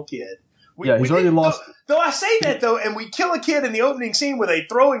kill the little kid. He's already lost. Though I say that, though, and we kill a kid in the opening scene with a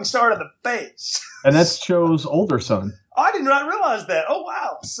throwing star to the face. And that's Cho's older son. Oh, I did not realize that. Oh,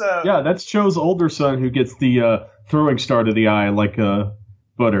 wow. So yeah, that's Cho's older son who gets the throwing star to the eye like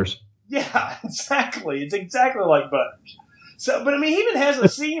Butters. Yeah, exactly. It's exactly like Butters. So, but he even has a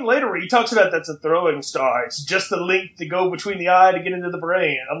scene later where he talks about that's a throwing star. It's just the link to go between the eye to get into the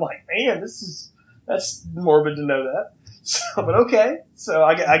brain. I'm like, man, that's morbid to know that. So, but okay. So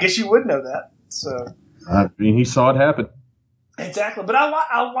I guess you would know that. So he saw it happen. Exactly. But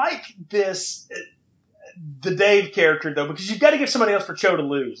I like this, the Dave character though, because you've got to give somebody else for Cho to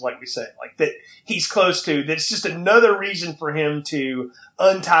lose, like we said, like that he's close to. That's just another reason for him to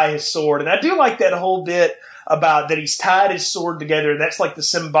untie his sword. And I do like that whole bit about that he's tied his sword together. That's like the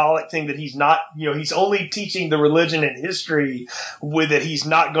symbolic thing that he's not, he's only teaching the religion and history with it. He's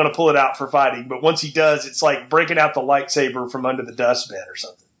not going to pull it out for fighting. But once he does, it's like breaking out the lightsaber from under the dustbin or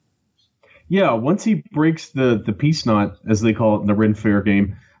something. Yeah, once he breaks the peace knot, as they call it in the Ren Fair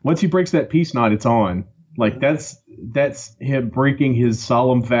game, once he breaks that peace knot, it's on. Like that's him breaking his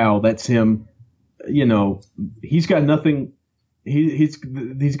solemn vow. That's him, he's got nothing. He's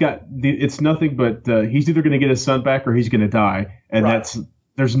got it's nothing but he's either going to get his son back or he's going to die, and right.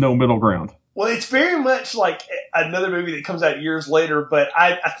 There's no middle ground. Well, it's very much like another movie that comes out years later, but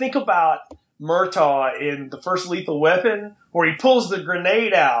I think about Murtaugh in the first Lethal Weapon, where he pulls the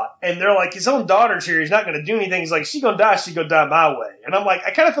grenade out, and they're like, his own daughter's here, he's not going to do anything. He's like, she's going to die my way. And I'm like,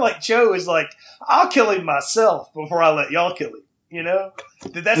 I kind of feel like Cho is like, I'll kill him myself before I let y'all kill him.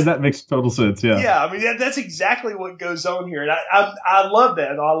 That makes total sense. Yeah. Yeah. That's exactly what goes on here. And I love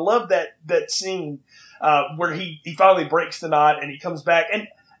that. I love that scene, where he finally breaks the knot and he comes back. And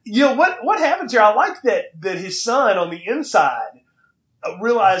what happens here? I like that his son on the inside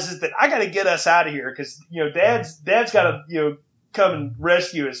realizes that I got to get us out of here because Dad's got to come and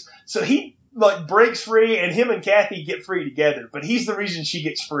rescue us. So he breaks free, and him and Kathy get free together. But he's the reason she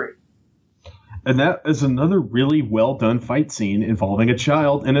gets free. And that is another really well done fight scene involving a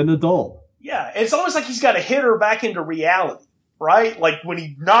child and an adult. Yeah, it's almost like he's got to hit her back into reality, right? Like when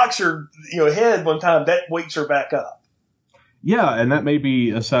he knocks her head one time, that wakes her back up. Yeah, and that may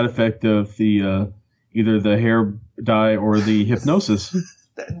be a side effect of the either the hair dye or the hypnosis.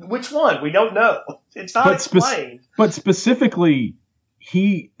 Which one? We don't know. It's not explained. But specifically,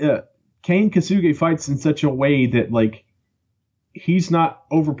 Kane Kasuge fights in such a way that he's not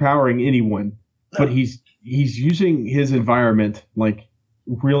overpowering anyone, but he's using his environment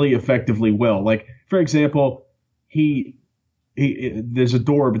really effectively well. Like, for example, he there's a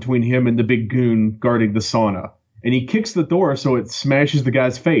door between him and the big goon guarding the sauna, and he kicks the door so it smashes the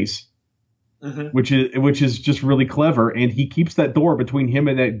guy's face. Mm-hmm. Which is just really clever, and he keeps that door between him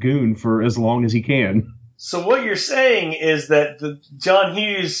and that goon for as long as he can. So what you're saying is that John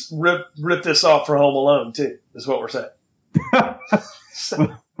Hughes ripped this off for Home Alone too, is what we're saying.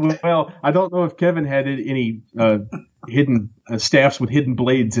 Well, I don't know if Kevin had any hidden staffs with hidden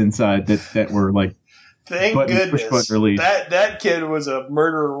blades inside that were thank goodness push-button release. That kid was a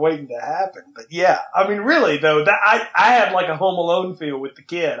murderer waiting to happen. But yeah, I mean, really though, I had a Home Alone feel with the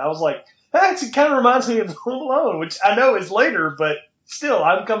kid. I was like, it kind of reminds me of Home Alone, which I know is later, but still,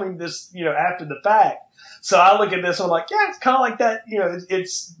 I'm coming this, after the fact. So I look at this and I'm like, yeah, it's kind of like that.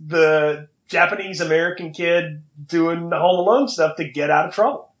 It's the Japanese American kid doing the Home Alone stuff to get out of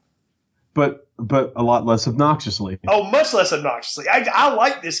trouble. But a lot less obnoxiously. Oh, much less obnoxiously. I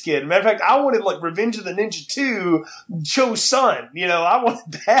like this kid. Matter of fact, I wanted Revenge of the Ninja 2, Cho's son. I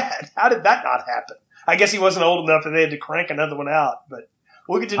wanted that. How did that not happen? I guess he wasn't old enough and they had to crank another one out, but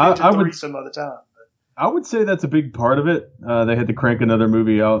we'll get to Ninja 3 some other time. I would say that's a big part of it. They had to crank another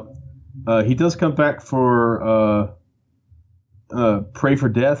movie out. He does come back for Pray for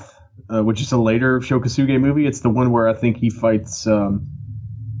Death, which is a later Sho Kosuge movie. It's the one where I think he fights...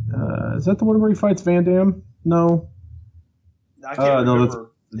 is that the one where he fights Van Damme? No. I can't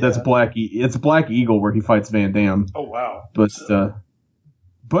remember. That's Black. It's Black Eagle where he fights Van Damme. Oh wow!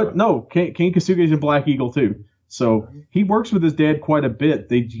 But no, Kane Kasuge's in Black Eagle too. So he works with his dad quite a bit.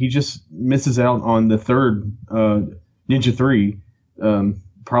 He just misses out on the third Ninja 3,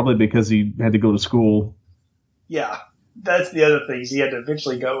 probably because he had to go to school. Yeah, that's the other thing. He had to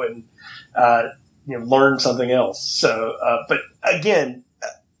eventually go and learn something else. So, but again,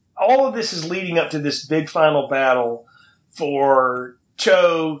 all of this is leading up to this big final battle for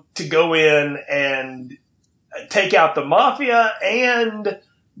Cho to go in and take out the Mafia and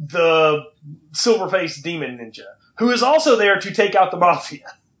the silver-faced demon ninja, who is also there to take out the Mafia.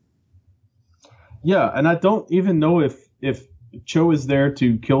 Yeah, and I don't even know if Cho is there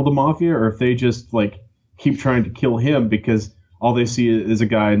to kill the Mafia or if they just keep trying to kill him because all they see is a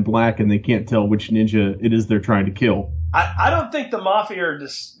guy in black and they can't tell which ninja it is they're trying to kill. I don't think the Mafia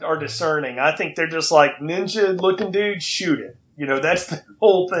are discerning. I think they're just ninja-looking dude, shoot it. That's the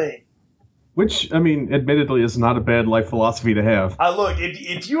whole thing. Which, I mean, admittedly is not a bad life philosophy to have. Look,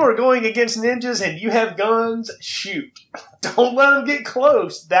 if you are going against ninjas and you have guns, shoot. Don't let them get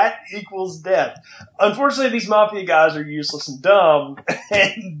close. That equals death. Unfortunately, these Mafia guys are useless and dumb,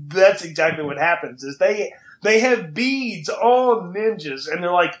 and that's exactly what happens, is they have beads on ninjas, and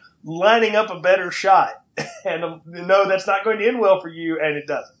they're lining up a better shot. And no, that's not going to end well for you, and it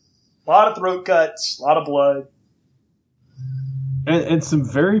doesn't. A lot of throat cuts, a lot of blood. And some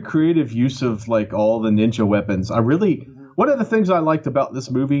very creative use of all the ninja weapons. One of the things I liked about this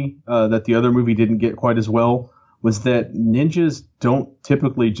movie that the other movie didn't get quite as well was that ninjas don't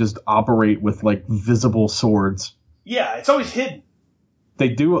typically just operate with visible swords. Yeah, it's always hidden. They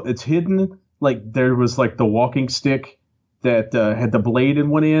do. It's hidden. There was the walking stick that had the blade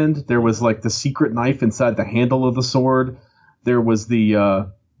in one end. There was the secret knife inside the handle of the sword. There was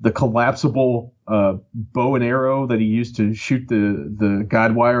the collapsible bow and arrow that he used to shoot the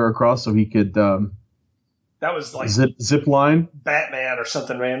guide wire across so he could that was zip line. Batman or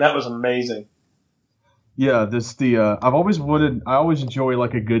something, man. That was amazing. Yeah, I always enjoy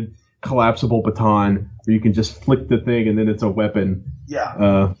a good collapsible baton where you can just flick the thing and then it's a weapon.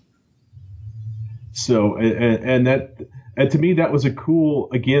 Yeah. So and to me that was a cool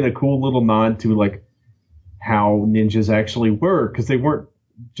little nod to how ninjas actually were, because they weren't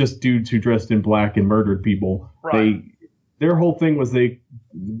just dudes who dressed in black and murdered people. Right. Their whole thing was they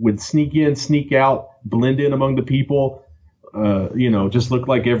would sneak in, sneak out, blend in among the people, just look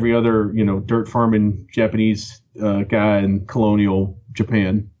like every other, dirt farming Japanese guy in colonial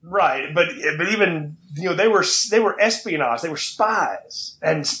Japan. Right, but even they were espionage, they were spies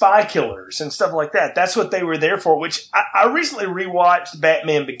and spy killers and stuff like that. That's what they were there for. Which I recently rewatched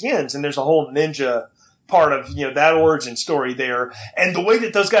Batman Begins, and there's a whole ninja part of that origin story there, and the way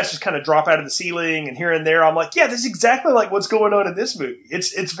that those guys just kind of drop out of the ceiling and here and there, I'm like, yeah, this is exactly like what's going on in this movie.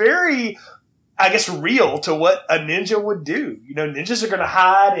 It's very, I guess, real to what a ninja would do. Ninjas are going to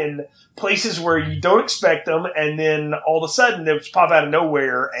hide in places where you don't expect them, and then all of a sudden they just pop out of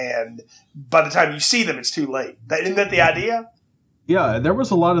nowhere, and by the time you see them, it's too late. Isn't that the idea? Yeah, there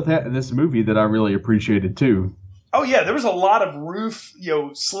was a lot of that in this movie that I really appreciated too. Oh yeah, there was a lot of roof,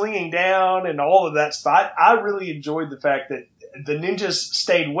 slinging down and all of that stuff. I really enjoyed the fact that the ninjas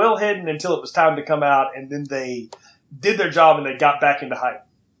stayed well hidden until it was time to come out, and then they did their job and they got back into hiding.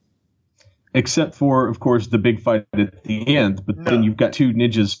 Except for, of course, the big fight at the end. But then you've got two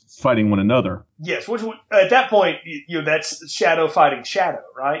ninjas fighting one another. Yes, which at that point, that's Shadow fighting Shadow,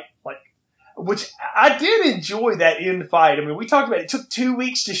 right? Which I did enjoy that end fight. I mean, we talked about it took 2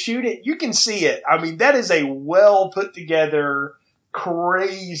 weeks to shoot it. You can see it. I mean, that is a well put together,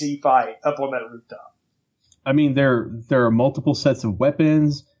 crazy fight up on that rooftop. I mean, there are multiple sets of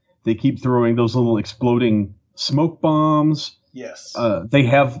weapons. They keep throwing those little exploding smoke bombs. Yes.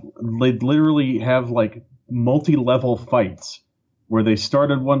 They literally have like multi-level fights where they start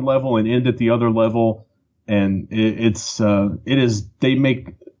at one level and end at the other level, and they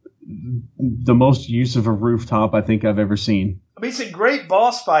make the most use of a rooftop I think I've ever seen. I mean, it's a great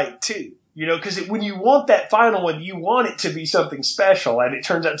boss fight too, because when you want that final one, you want it to be something special, and it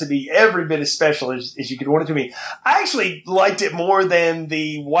turns out to be every bit as special as you could want it to be. I actually liked it more than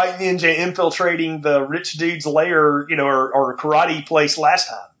the white ninja infiltrating the rich dude's lair, or karate place last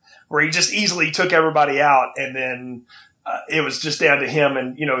time, where he just easily took everybody out, and then it was just down to him,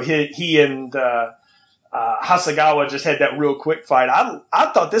 and he and Hasegawa just had that real quick fight.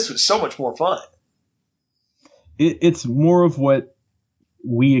 I thought this was so much more fun. It's more of what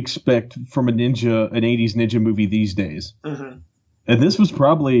we expect from an 80s ninja movie these days. Mm-hmm. And this was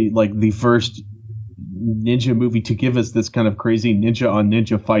probably like the first ninja movie to give us this kind of crazy ninja on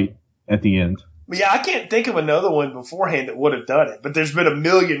ninja fight at the end. Yeah, I can't think of another one beforehand that would have done it, but there's been a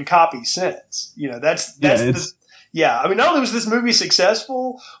million copies since. I mean, not only was this movie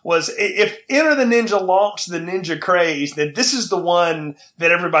successful, was if Enter the Ninja launched the ninja craze, then this is the one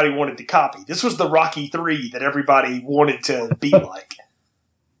that everybody wanted to copy. This was the Rocky III that everybody wanted to be like.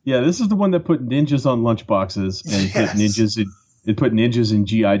 Yeah, this is the one that put ninjas on lunchboxes and put ninjas in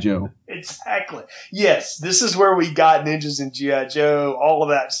G.I. Joe. Exactly. Yes, this is where we got ninjas in G.I. Joe, all of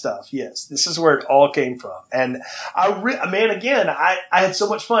that stuff. Yes, this is where it all came from. And I had so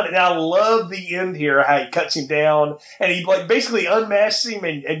much fun. And I love the end here, how he cuts him down and he basically unmasks him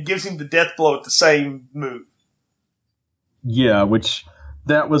and gives him the death blow at the same move. Yeah, which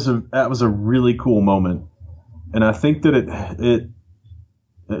that was a really cool moment. And I think that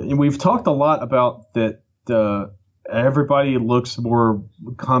and we've talked a lot about that everybody looks more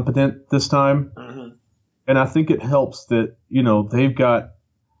competent this time. Mm-hmm. And I think it helps that,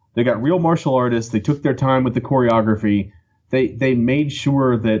 they got real martial artists. They took their time with the choreography. They made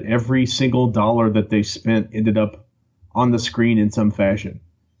sure that every single dollar that they spent ended up on the screen in some fashion.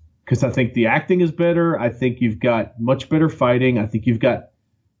 Because I think the acting is better. I think you've got much better fighting. I think you've got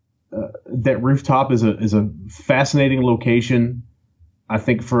that rooftop is a fascinating location, I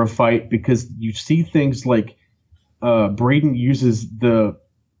think, for a fight, because you see things like Braden uses the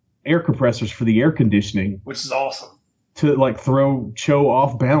air compressors for the air conditioning, which is awesome, to throw Cho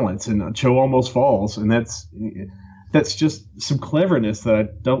off balance, and Cho almost falls, and that's just some cleverness that I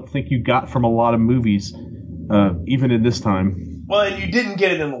don't think you got from a lot of movies, even in this time. Well, and you didn't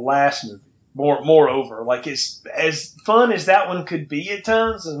get it in the last movie. Moreover, as fun as that one could be at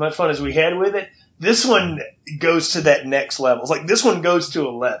times, as much fun as we had with it, this one goes to that next level. It's like this one goes to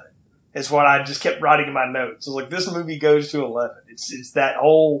 11. Is what I just kept writing in my notes. It's like this movie goes to 11. It's that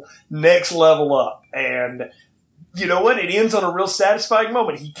whole next level up. And you know what? It ends on a real satisfying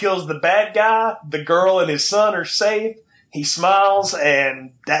moment. He kills the bad guy. The girl and his son are safe. He smiles,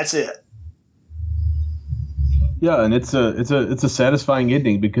 and that's it. Yeah, and it's a satisfying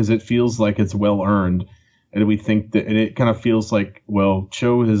ending because it feels like it's well earned, and we think that, and it kind of feels like, well,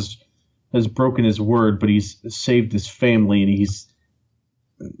 Cho has broken his word, but he's saved his family, and he's.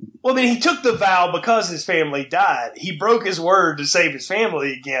 Well, I mean, he took the vow because his family died. He broke his word to save his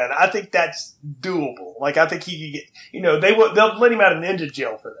family again. I think that's doable. I think he could get, they'll let him out of ninja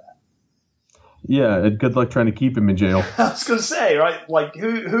jail for that. Yeah, and good luck trying to keep him in jail. I was going to say, right?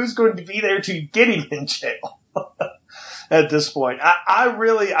 Who's going to be there to get him in jail? at this point.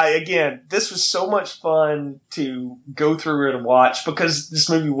 Again, this was so much fun to go through and watch because this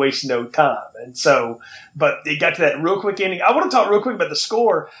movie wastes no time. And so, but it got to that real quick ending. I want to talk real quick about the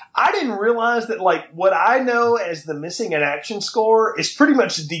score. I didn't realize that, like, what I know as the Missing in Action score is pretty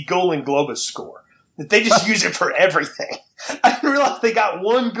much the Golan Globus score. That they just use it for everything. I didn't realize they got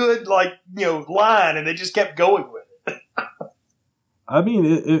one good, line and they just kept going with it. I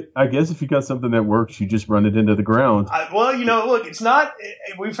mean, I guess if you got something that works, you just run it into the ground. Look, it's not.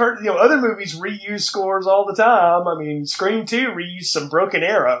 We've heard, other movies reuse scores all the time. I mean, Scream 2 reused some Broken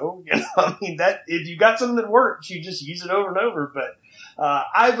Arrow. That if you got something that works, you just use it over and over. But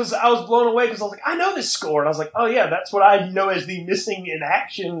I was blown away because I was like, I know this score, and I was like, oh yeah, that's what I know as the Missing in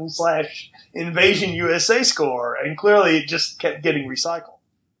Action / Invasion USA score, and clearly it just kept getting recycled.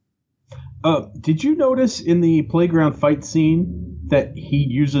 Did you notice in the playground fight scene that he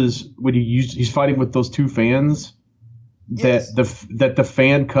uses when he's fighting with those two fans? Yes. That the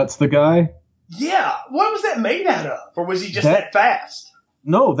fan cuts the guy? Yeah. What was that made out of? Or was he just that fast?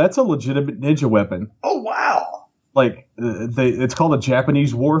 No, that's a legitimate ninja weapon. Oh, wow. Like, it's called a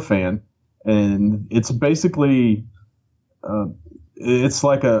Japanese war fan. And it's basically, it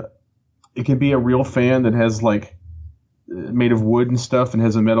can be a real fan that has, like, made of wood and stuff and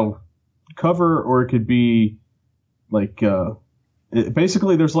has a metal cover, or it could be like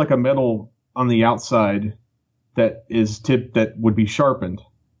basically there's like a metal on the outside that is tipped that would be sharpened.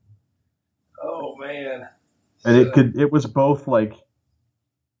 Oh man. And it was both like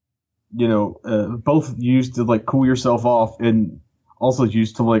both used to like cool yourself off and also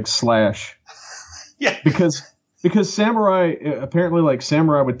used to like slash. Yeah. Because samurai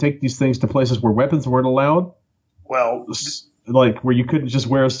would take these things to places where weapons weren't allowed. Well, like where you couldn't just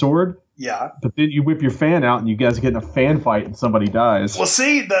wear a sword. Yeah. But then you whip your fan out and you guys get in a fan fight and somebody dies. Well,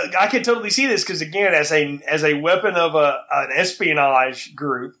 see, I can totally see this because, again, as a weapon of an espionage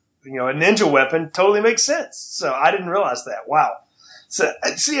group, a ninja weapon totally makes sense. So I didn't realize that. Wow. So,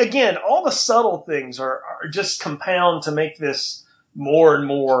 see, again, all the subtle things are just compound to make this more and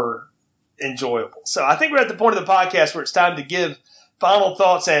more enjoyable. So I think we're at the point of the podcast where it's time to give final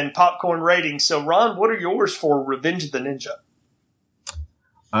thoughts and popcorn ratings. So, Ron, what are yours for Revenge of the Ninja?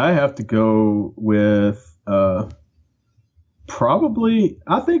 I have to go with probably.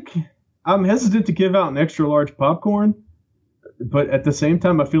 I think I'm hesitant to give out an extra large popcorn, but at the same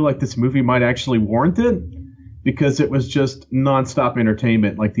time, I feel like this movie might actually warrant it because it was just nonstop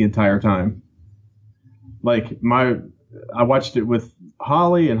entertainment like the entire time. Like I watched it with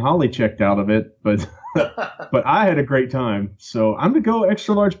Holly, and Holly checked out of it, but but I had a great time. So I'm gonna go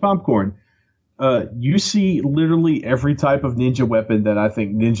extra large popcorn. You see literally every type of ninja weapon that I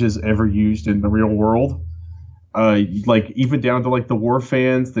think ninjas ever used in the real world. Like even down to like the war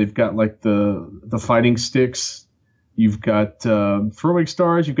fans, they've got like the fighting sticks. You've got throwing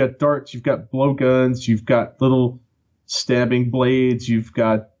stars, you've got darts, you've got blowguns, you've got little stabbing blades, you've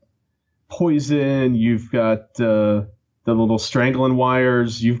got poison, you've got the little strangling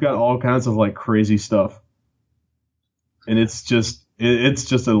wires, you've got all kinds of like crazy stuff. And it's just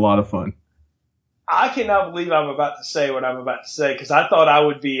a lot of fun. I cannot believe I'm about to say what I'm about to say because I thought I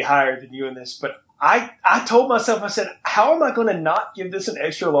would be higher than you in this. But I told myself, I said, how am I going to not give this an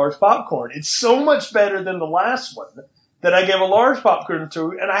extra large popcorn? It's so much better than the last one that I gave a large popcorn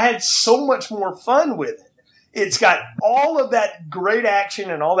to, and I had so much more fun with it. It's got all of that great action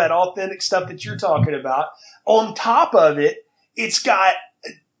and all that authentic stuff that you're talking about. On top of it, it's got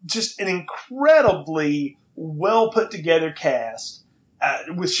just an incredibly well put together cast.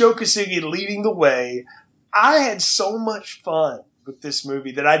 With Sho Kosugi leading the way. I had so much fun with this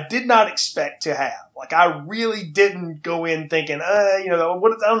movie that I did not expect to have. Like, I really didn't go in thinking, I don't know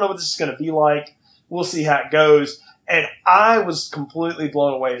what this is going to be like. We'll see how it goes. And I was completely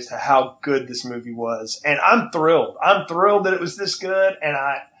blown away as to how good this movie was. And I'm thrilled. I'm thrilled that it was this good. And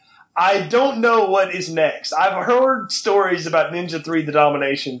I don't know what is next. I've heard stories about Ninja 3: The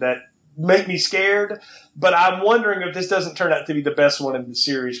Domination that make me scared, but I'm wondering if this doesn't turn out to be the best one in the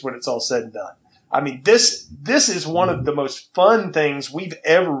series when it's all said and done. I mean, this is one of the most fun things we've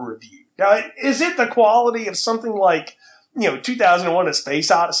ever reviewed. Now, is it the quality of something like, 2001: A Space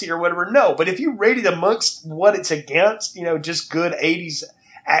Odyssey or whatever? No, but if you rate it amongst what it's against, just good 80s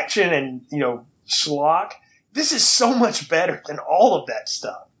action and, schlock, this is so much better than all of that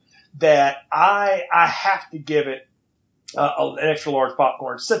stuff that I have to give it an extra large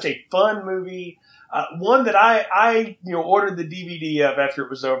popcorn. It's such a fun movie. One that I ordered the DVD of after it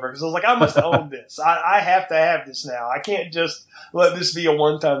was over because I was like, I must own this. I have to have this now. I can't just let this be a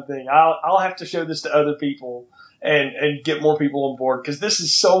one-time thing. I'll have to show this to other people and get more people on board, because this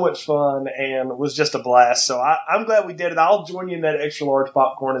is so much fun and was just a blast. So I'm glad we did it. I'll join you in that extra large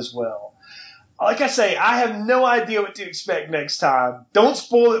popcorn as well. Like I say, I have no idea what to expect next time. Don't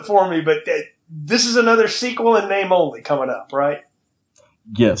spoil it for me, but this is another sequel in name only coming up, right?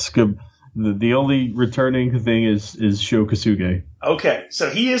 Yes. The only returning thing is Sho Kosuge. Okay, so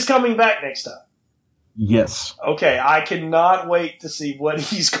he is coming back next time. Yes. Okay, I cannot wait to see what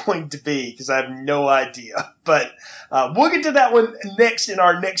he's going to be, because I have no idea. But we'll get to that one next in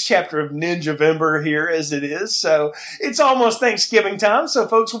our next chapter of Ninjavember here, as it is. So it's almost Thanksgiving time. So,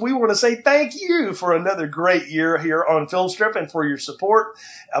 folks, we want to say thank you for another great year here on Filmstrip and for your support.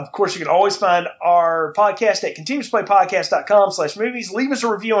 Of course, you can always find our podcast at continuousplaypodcast.com/movies. Leave us a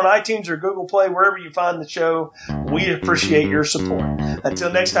review on iTunes or Google Play, wherever you find the show. We appreciate your support.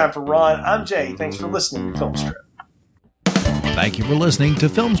 Until next time, for Ron, I'm Jay. Thanks for listening to Filmstrip. Thank you for listening to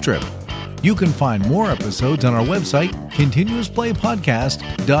Filmstrip. You can find more episodes on our website,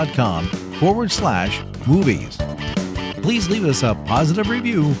 continuousplaypodcast.com/movies. Please leave us a positive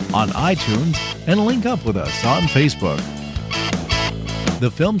review on iTunes and link up with us on Facebook.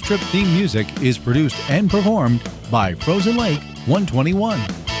 The Filmstrip theme music is produced and performed by Frozen Lake 121.